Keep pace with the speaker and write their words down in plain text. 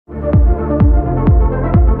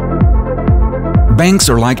Banks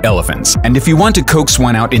are like elephants, and if you want to coax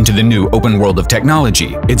one out into the new open world of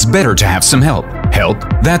technology, it's better to have some help. Help?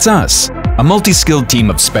 That's us. A multi-skilled team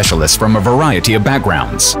of specialists from a variety of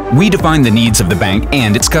backgrounds. We define the needs of the bank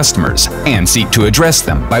and its customers, and seek to address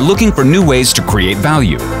them by looking for new ways to create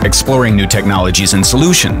value, exploring new technologies and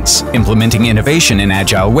solutions, implementing innovation in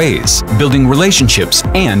agile ways, building relationships,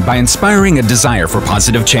 and by inspiring a desire for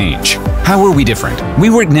positive change. How are we different? We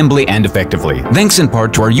work nimbly and effectively, thanks in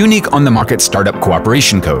part to our unique on-the-market Startup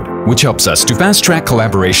Cooperation Code, which helps us to fast-track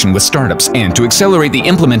collaboration with startups and to accelerate the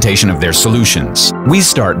implementation of their solutions. We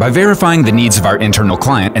start by verifying the needs of our internal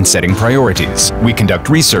client and setting priorities. We conduct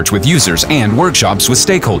research with users and workshops with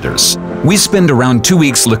stakeholders. We spend around 2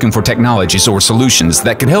 weeks looking for technologies or solutions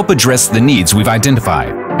that could help address the needs we've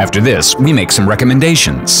identified. After this, we make some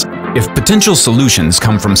recommendations. If potential solutions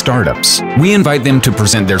come from startups, we invite them to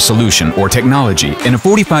present their solution or technology in a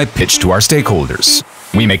 45 pitch to our stakeholders.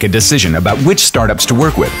 We make a decision about which startups to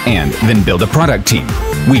work with and then build a product team.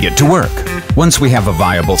 We get to work. Once we have a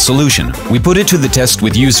viable solution, we put it to the test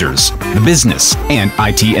with users, the business, and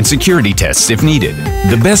IT and security tests if needed.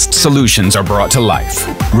 The best solutions are brought to life.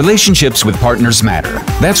 Relationships with partners matter.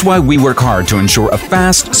 That's why we work hard to ensure a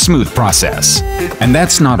fast, smooth process. And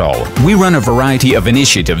that's not all. We run a variety of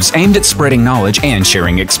initiatives aimed at spreading knowledge and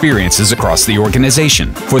sharing experiences across the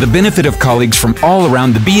organization for the benefit of colleagues from all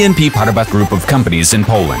around the BNP Paribas group of companies in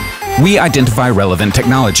Poland. We identify relevant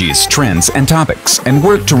technologies, trends, and topics, and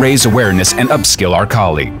work to raise awareness and upskill our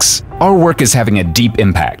colleagues. Our work is having a deep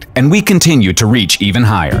impact, and we continue to reach even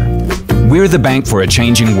higher. We're the bank for a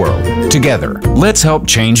changing world. Together, let's help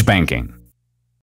change banking.